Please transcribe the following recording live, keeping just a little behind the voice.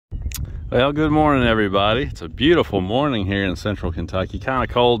Well, good morning, everybody. It's a beautiful morning here in central Kentucky. Kind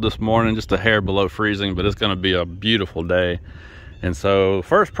of cold this morning, just a hair below freezing, but it's going to be a beautiful day. And so the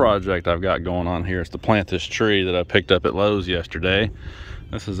first project I've got going on here is to plant this tree that I picked up at Lowe's yesterday.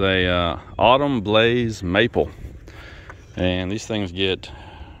 This is a autumn blaze maple. And these things get,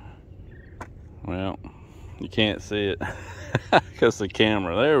 well, you can't see it because the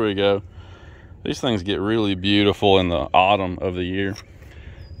camera. There we go. These things get really beautiful in the autumn of the year.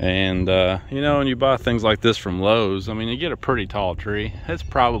 And you know, when you buy things like this from Lowe's, I mean, you get a pretty tall tree. It's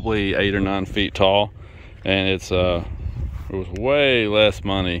probably 8 or 9 feet tall, and it was way less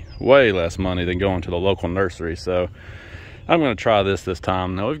money than going to the local nursery. So I'm going to try this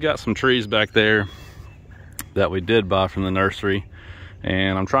time. Now, we've got some trees back there that we did buy from the nursery,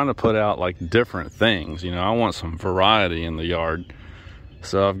 and I'm trying to put out like different things. You know, I want some variety in the yard.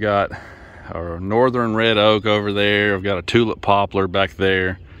 So I've got our northern red oak over there. I've got a tulip poplar back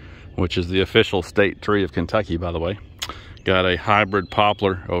there, which is the official state tree of Kentucky, by the way. Got a hybrid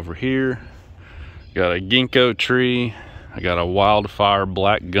poplar over here. Got a ginkgo tree. I got a wildfire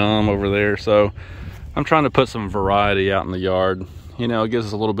black gum over there. So I'm trying to put some variety out in the yard. You know, it gives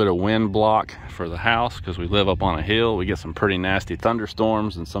us a little bit of wind block for the house because we live up on a hill. We get some pretty nasty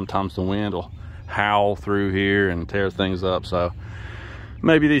thunderstorms, and sometimes the wind will howl through here and tear things up. So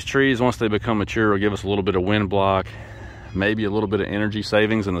maybe these trees, once they become mature, will give us a little bit of wind block, maybe a little bit of energy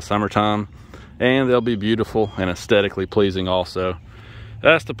savings in the summertime, and they'll be beautiful and aesthetically pleasing also.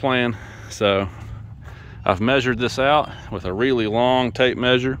 That's the plan. So I've measured this out with a really long tape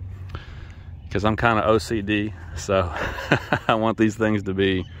measure because I'm kind of OCD. So I want these things to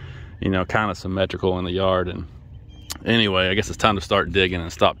be, you know, kind of symmetrical in the yard. And anyway, I guess it's time to start digging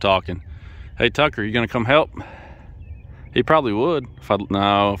and stop talking. Hey, Tucker, you gonna come help? He probably would.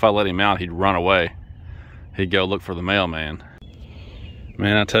 If I let him out, he'd run away. He'd go look for the mailman.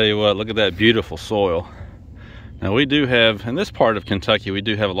 Man, I tell you what, look at that beautiful soil. Now, we do have, in this part of Kentucky, we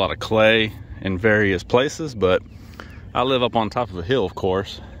do have a lot of clay in various places, but I live up on top of a hill, of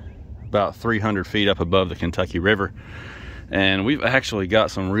course, about 300 feet up above the Kentucky River. And we've actually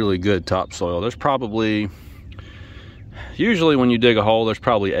got some really good topsoil. There's probably, usually when you dig a hole, there's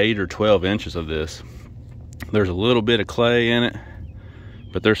probably 8 or 12 inches of this. There's a little bit of clay in it,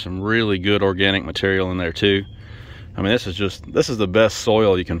 but there's some really good organic material in there too. I mean, this is the best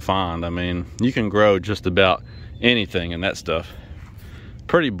soil you can find. I mean, you can grow just about anything in that stuff.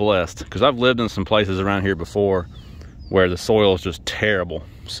 Pretty blessed, because I've lived in some places around here before where the soil is just terrible.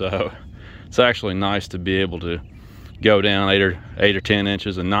 So it's actually nice to be able to go down 8 or 10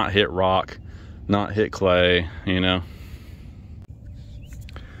 inches and not hit rock, not hit clay, you know.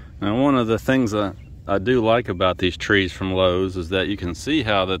 Now, one of the things that I do like about these trees from Lowe's is that you can see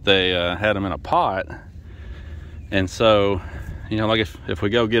how that they had them in a pot. And so, you know, like if we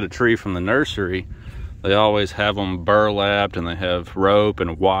go get a tree from the nursery, they always have them burlapped, and they have rope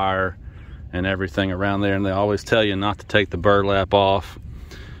and wire and everything around there, and they always tell you not to take the burlap off.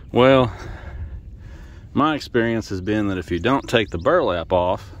 Well, my experience has been that if you don't take the burlap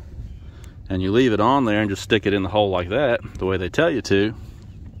off and you leave it on there and just stick it in the hole like that, the way they tell you to,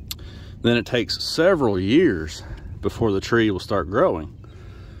 then it takes several years before the tree will start growing,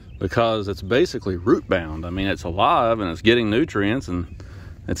 because it's basically root bound. I mean, it's alive and it's getting nutrients and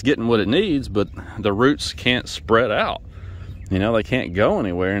it's getting what it needs, but the roots can't spread out. You know, they can't go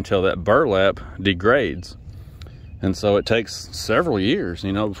anywhere until that burlap degrades. And so it takes several years,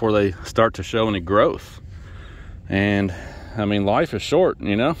 you know, before they start to show any growth. And I mean, life is short,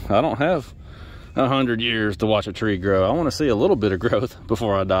 you know. I don't have 100 years to watch a tree grow. I want to see a little bit of growth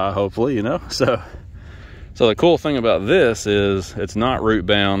before I die, hopefully, you know. So the cool thing about this is it's not root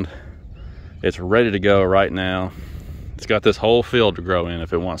bound. It's ready to go right now. It's got this whole field to grow in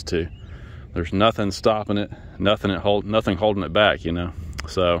if it wants to. There's nothing stopping it, nothing holding it back, you know.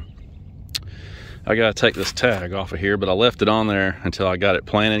 So I gotta take this tag off of here, but I left it on there until I got it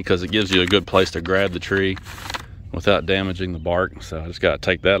planted because it gives you a good place to grab the tree without damaging the bark. So I just gotta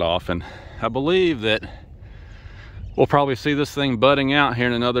take that off, and I believe that we'll probably see this thing budding out here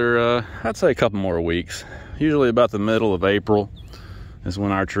in another, I'd say a couple more weeks. Usually about the middle of April is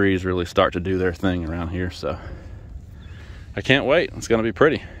when our trees really start to do their thing around here. So I can't wait. It's gonna be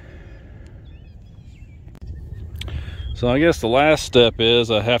pretty. So I guess the last step is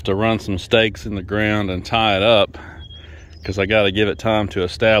I have to run some stakes in the ground and tie it up, because I got to give it time to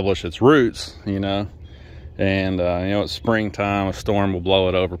establish its roots, you know. And you know, it's springtime, a storm will blow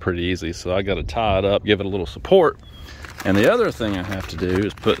it over pretty easy. So I got to tie it up, give it a little support. And the other thing I have to do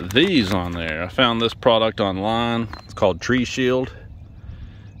is put these on there. I found this product online. It's called Tree Shield.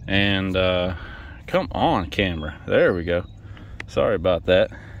 And come on, camera. There we go. Sorry about that.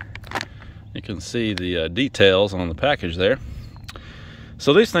 You can see the details on the package there.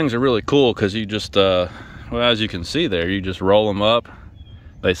 So these things are really cool because you just, well, as you can see there, you just roll them up.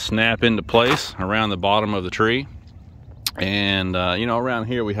 They snap into place around the bottom of the tree. And, you know, around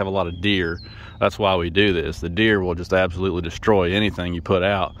here we have a lot of deer. That's why we do this. The deer will just absolutely destroy anything you put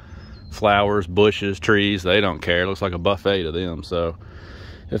out. Flowers, bushes, trees, they don't care. It looks like a buffet to them. So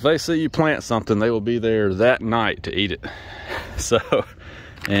if they see you plant something, they will be there that night to eat it. So,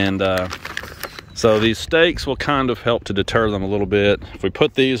 and so these stakes will kind of help to deter them a little bit. If we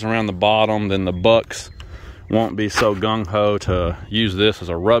put these around the bottom, then the bucks won't be so gung-ho to use this as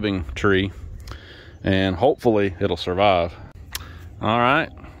a rubbing tree, and hopefully it'll survive. All right,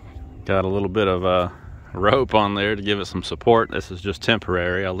 got a little bit of rope on there to give it some support. This is just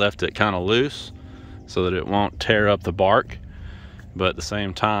temporary. I left it kind of loose so that it won't tear up the bark, but at the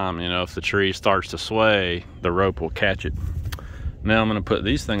same time, you know, if the tree starts to sway, the rope will catch it. Now I'm going to put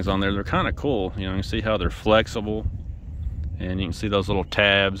these things on there. They're kind of cool. You know, you see how they're flexible, and you can see those little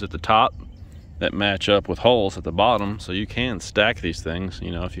tabs at the top that match up with holes at the bottom, so you can stack these things.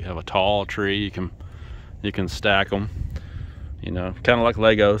 You know, if you have a tall tree, you can stack them, you know, kind of like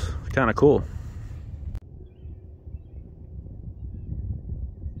Legos. Kind of cool.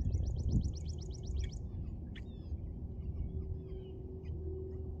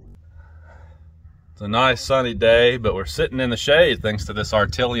 It's a nice sunny day, but we're sitting in the shade thanks to this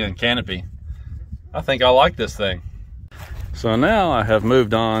Artilian canopy. I think I like this thing. So now I have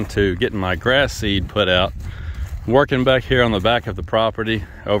moved on to getting my grass seed put out, working back here on the back of the property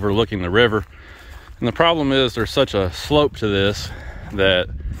overlooking the river. And the problem is there's such a slope to this that,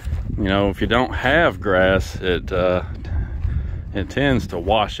 you know, if you don't have grass, it tends to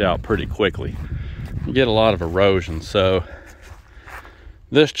wash out pretty quickly. You get a lot of erosion. So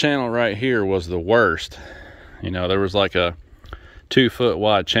this channel right here was the worst. You know, there was like a 2-foot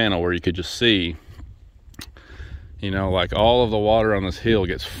wide channel where you could just see, you know, like all of the water on this hill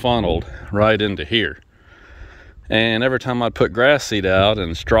gets funneled right into here. And every time I'd put grass seed out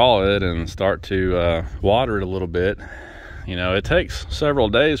and straw it and start to water it a little bit, you know, it takes several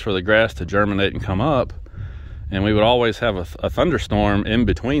days for the grass to germinate and come up. And we would always have a thunderstorm in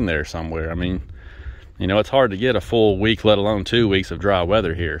between there somewhere. I mean, you know, it's hard to get a full week, let alone 2 weeks of dry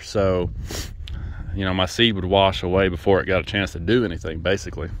weather here. So, you know, my seed would wash away before it got a chance to do anything,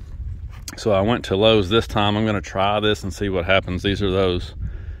 basically. So I went to Lowe's this time. I'm going to try this and see what happens. These are those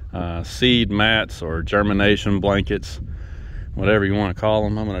seed mats or germination blankets, whatever you want to call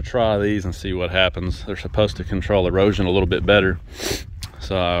them. I'm going to try these and see what happens. They're supposed to control erosion a little bit better.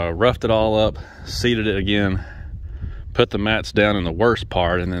 So I roughed it all up, seeded it again, put the mats down in the worst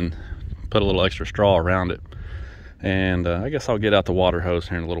part, and then put a little extra straw around it. And I guess I'll get out the water hose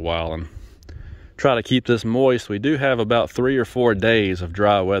here in a little while and try to keep this moist. We do have about 3 or 4 days of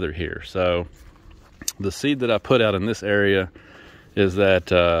dry weather here. So the seed that I put out in this area is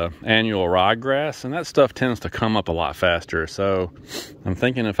that annual ryegrass, and that stuff tends to come up a lot faster. So I'm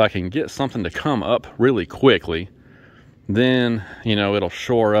thinking if I can get something to come up really quickly, then, you know, it'll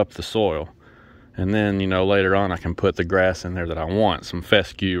shore up the soil. And then, you know, later on I can put the grass in there that I want, some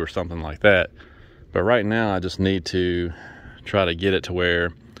fescue or something like that. But right now I just need to try to get it to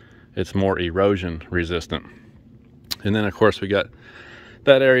where it's more erosion resistant. And then of course we got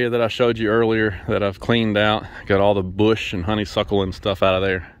that area that I showed you earlier that I've cleaned out. Got all the bush and honeysuckle and stuff out of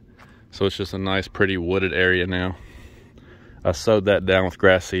there. So it's just a nice pretty wooded area now. I sowed that down with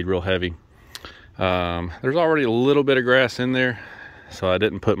grass seed real heavy. There's already a little bit of grass in there, so I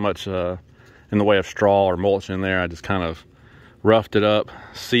didn't put much in the way of straw or mulch in there. I just kind of roughed it up,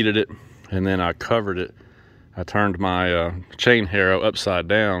 seeded it, and then I covered it. I turned my chain harrow upside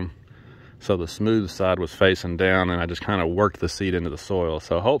down so the smooth side was facing down, and I just kind of worked the seed into the soil.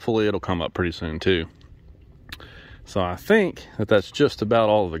 So hopefully it'll come up pretty soon too. So I think that that's just about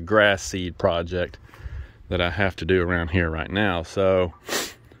all of the grass seed project that I have to do around here right now. So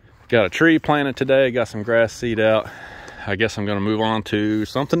got a tree planted today, got some grass seed out. I guess I'm gonna move on to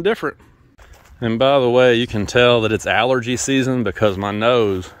something different. And by the way, you can tell that it's allergy season because my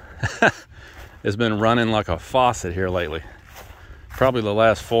nose has been running like a faucet here lately. Probably the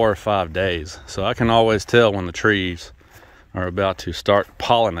last 4 or 5 days. So I can always tell when the trees are about to start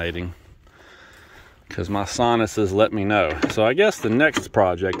pollinating because my sinuses let me know. So I guess the next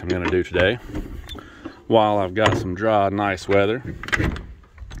project I'm going to do today, while I've got some dry, nice weather,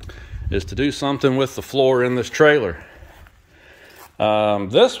 is to do something with the floor in this trailer.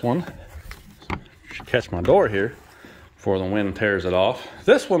 This one, should catch my door here before the wind tears it off.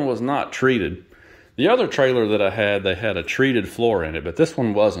 This one was not treated. The other trailer that I had, they had a treated floor in it, but this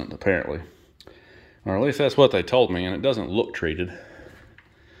one wasn't, apparently. Or at least that's what they told me, and it doesn't look treated.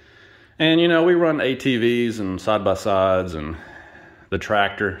 And you know, we run ATVs and side-by-sides and the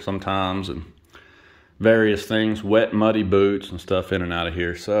tractor sometimes and various things, wet, muddy boots and stuff in and out of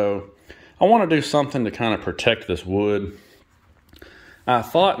here. So I want to do something to kind of protect this wood. I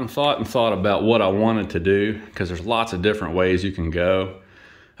thought about what I wanted to do, because there's lots of different ways you can go.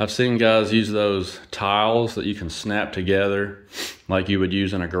 I've seen guys use those tiles that you can snap together like you would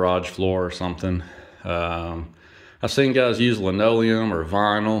use in a garage floor or something. I've seen guys use linoleum or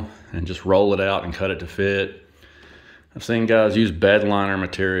vinyl and just roll it out and cut it to fit. I've seen guys use bed liner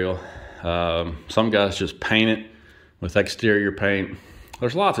material. Some guys just paint it with exterior paint.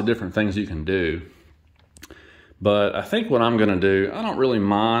 There's lots of different things you can do. But I think what I'm gonna do, I don't really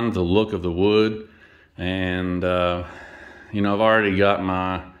mind the look of the wood. And you know, I've already got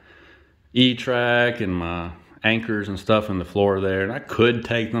my E-track and my anchors and stuff in the floor there, and I could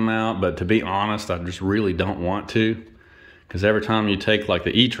take them out, but to be honest, I just really don't want to, because every time you take like the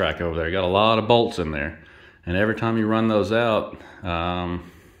E-track over there, you got a lot of bolts in there, and every time you run those out,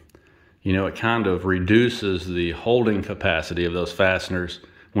 you know, it kind of reduces the holding capacity of those fasteners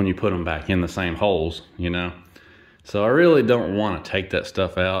when you put them back in the same holes, you know. So I really don't want to take that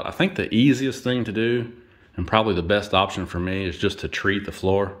stuff out. I think the easiest thing to do, and probably the best option for me, is just to treat the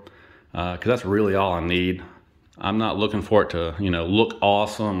floor, because that's really all I need. I'm not looking for it to, you know, look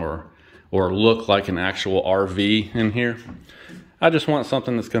awesome or look like an actual RV in here. I just want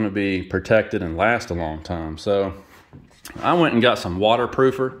something that's going to be protected and last a long time. So I went and got some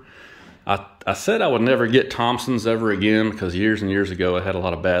waterproofer. I said I would never get Thompsons ever again, because years and years ago I had a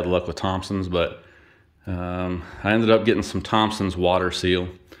lot of bad luck with Thompsons, but I ended up getting some Thompson's water seal.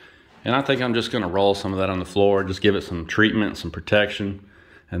 And I think I'm just going to roll some of that on the floor, just give it some treatment, some protection.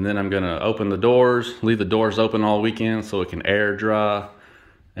 And then I'm gonna open the doors, leave the doors open all weekend so it can air dry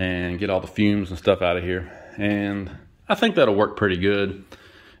and get all the fumes and stuff out of here. And I think that'll work pretty good.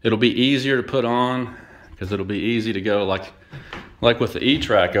 It'll be easier to put on, because it'll be easy to go like with the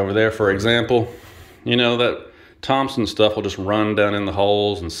E-track over there, for example. You know, that Thompson stuff will just run down in the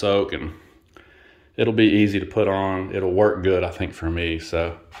holes and soak, and it'll be easy to put on. It'll work good, I think, for me.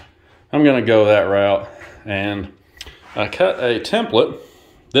 So I'm gonna go that route. And I cut a template.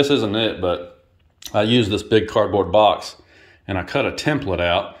 This isn't it, but I used this big cardboard box and I cut a template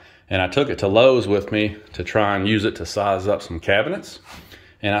out, and I took it to Lowe's with me to try and use it to size up some cabinets.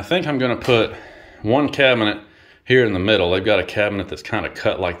 And I think I'm gonna put one cabinet here in the middle. They've got a cabinet that's kind of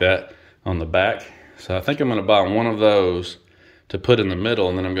cut like that on the back. So I think I'm gonna buy one of those to put in the middle,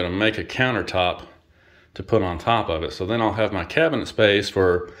 and then I'm gonna make a countertop to put on top of it. So then I'll have my cabinet space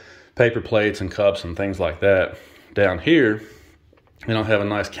for paper plates and cups and things like that down here. And I'll have a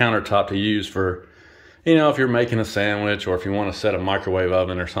nice countertop to use for, you know, if you're making a sandwich, or if you want to set a microwave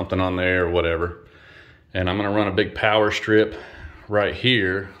oven or something on there or whatever. And I'm going to run a big power strip right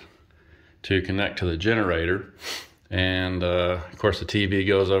here to connect to the generator. And of course the TV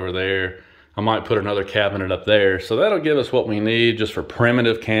goes over there. I might put another cabinet up there. So that'll give us what we need just for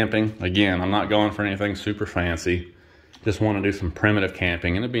primitive camping. Again, I'm not going for anything super fancy. Just want to do some primitive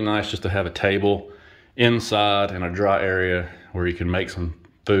camping. And it'd be nice just to have a table inside in a dry area where you can make some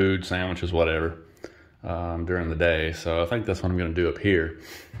food, sandwiches, whatever, during the day. So I think that's what I'm gonna do up here.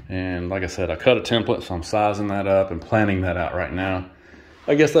 And like I said, I cut a template, so I'm sizing that up and planning that out right now.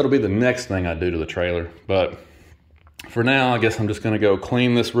 I guess that'll be the next thing I do to the trailer. But for now, I guess I'm just gonna go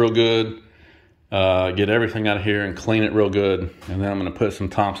clean this real good, get everything out of here and clean it real good. And then I'm gonna put some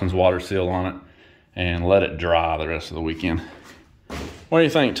Thompson's water seal on it and let it dry the rest of the weekend. What do you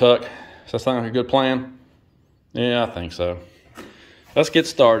think, Tuck? Does that sound like a good plan? Yeah, I think so. Let's get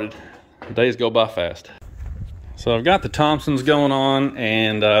started. The days go by fast. So I've got the Thompsons going on,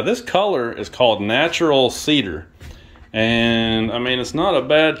 and this color is called Natural Cedar. And I mean, it's not a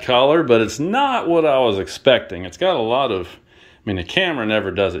bad color, but it's not what I was expecting. It's got a lot of, I mean, the camera never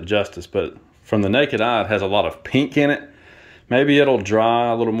does it justice, but from the naked eye, it has a lot of pink in it. Maybe it'll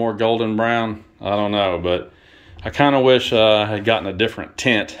dry a little more golden brown. I don't know, but I kind of wish I had gotten a different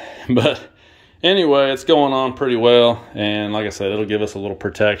tint. But anyway, it's going on pretty well, and like I said, it'll give us a little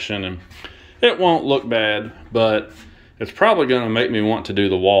protection, and it won't look bad, but it's probably going to make me want to do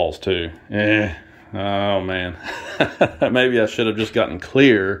the walls too. Oh man, maybe I should have just gotten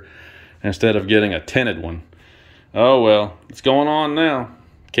clear instead of getting a tinted one. Oh well, it's going on now.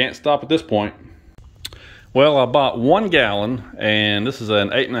 Can't stop at this point. Well, I bought 1 gallon, and this is an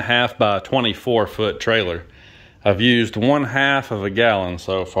 8.5 by 24 foot trailer. I've used 1/2 of a gallon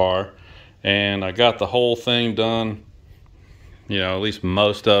so far, and I got the whole thing done, you know, at least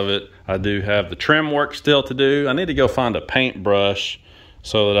most of it. I do have the trim work still to do. I need to go find a paintbrush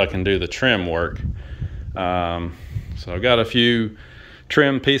so that I can do the trim work. So I've got a few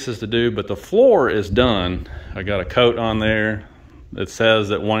trim pieces to do, but the floor is done. I got a coat on there. It says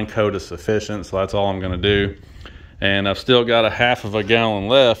that 1 coat is sufficient, so that's all I'm gonna do. And I've still got a half of a gallon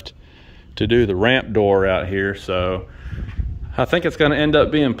left to do the ramp door out here, so I think it's gonna end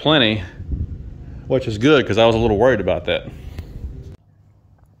up being plenty, which is good because I was a little worried about that.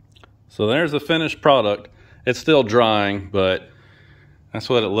 So there's the finished product. It's still drying, but that's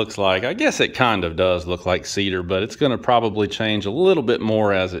what it looks like. I guess it kind of does look like cedar, but it's gonna probably change a little bit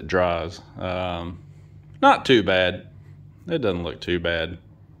more as it dries. Not too bad. It doesn't look too bad.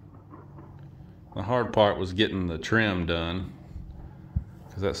 The hard part was getting the trim done,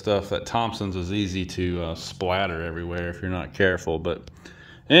 because that stuff, that Thompson's, is easy to splatter everywhere if you're not careful. But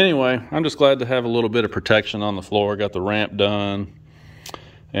anyway, I'm just glad to have a little bit of protection on the floor. Got the ramp done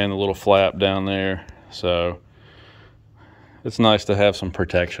and the little flap down there, so it's nice to have some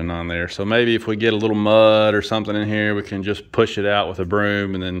protection on there. So maybe if we get a little mud or something in here, we can just push it out with a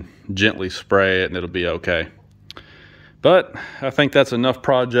broom and then gently spray it and it'll be okay. But I think that's enough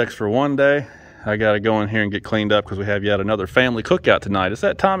projects for one day. I gotta go in here and get cleaned up because we have yet another family cookout tonight. It's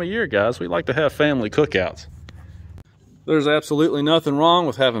that time of year, guys. We like to have family cookouts. There's absolutely nothing wrong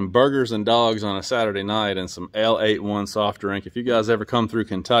with having burgers and dogs on a Saturday night and some L81 soft drink. If you guys ever come through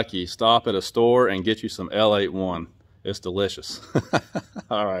Kentucky, stop at a store and get you some L81. It's delicious.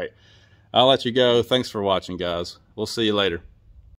 All right, I'll let you go. Thanks for watching, guys. We'll see you later.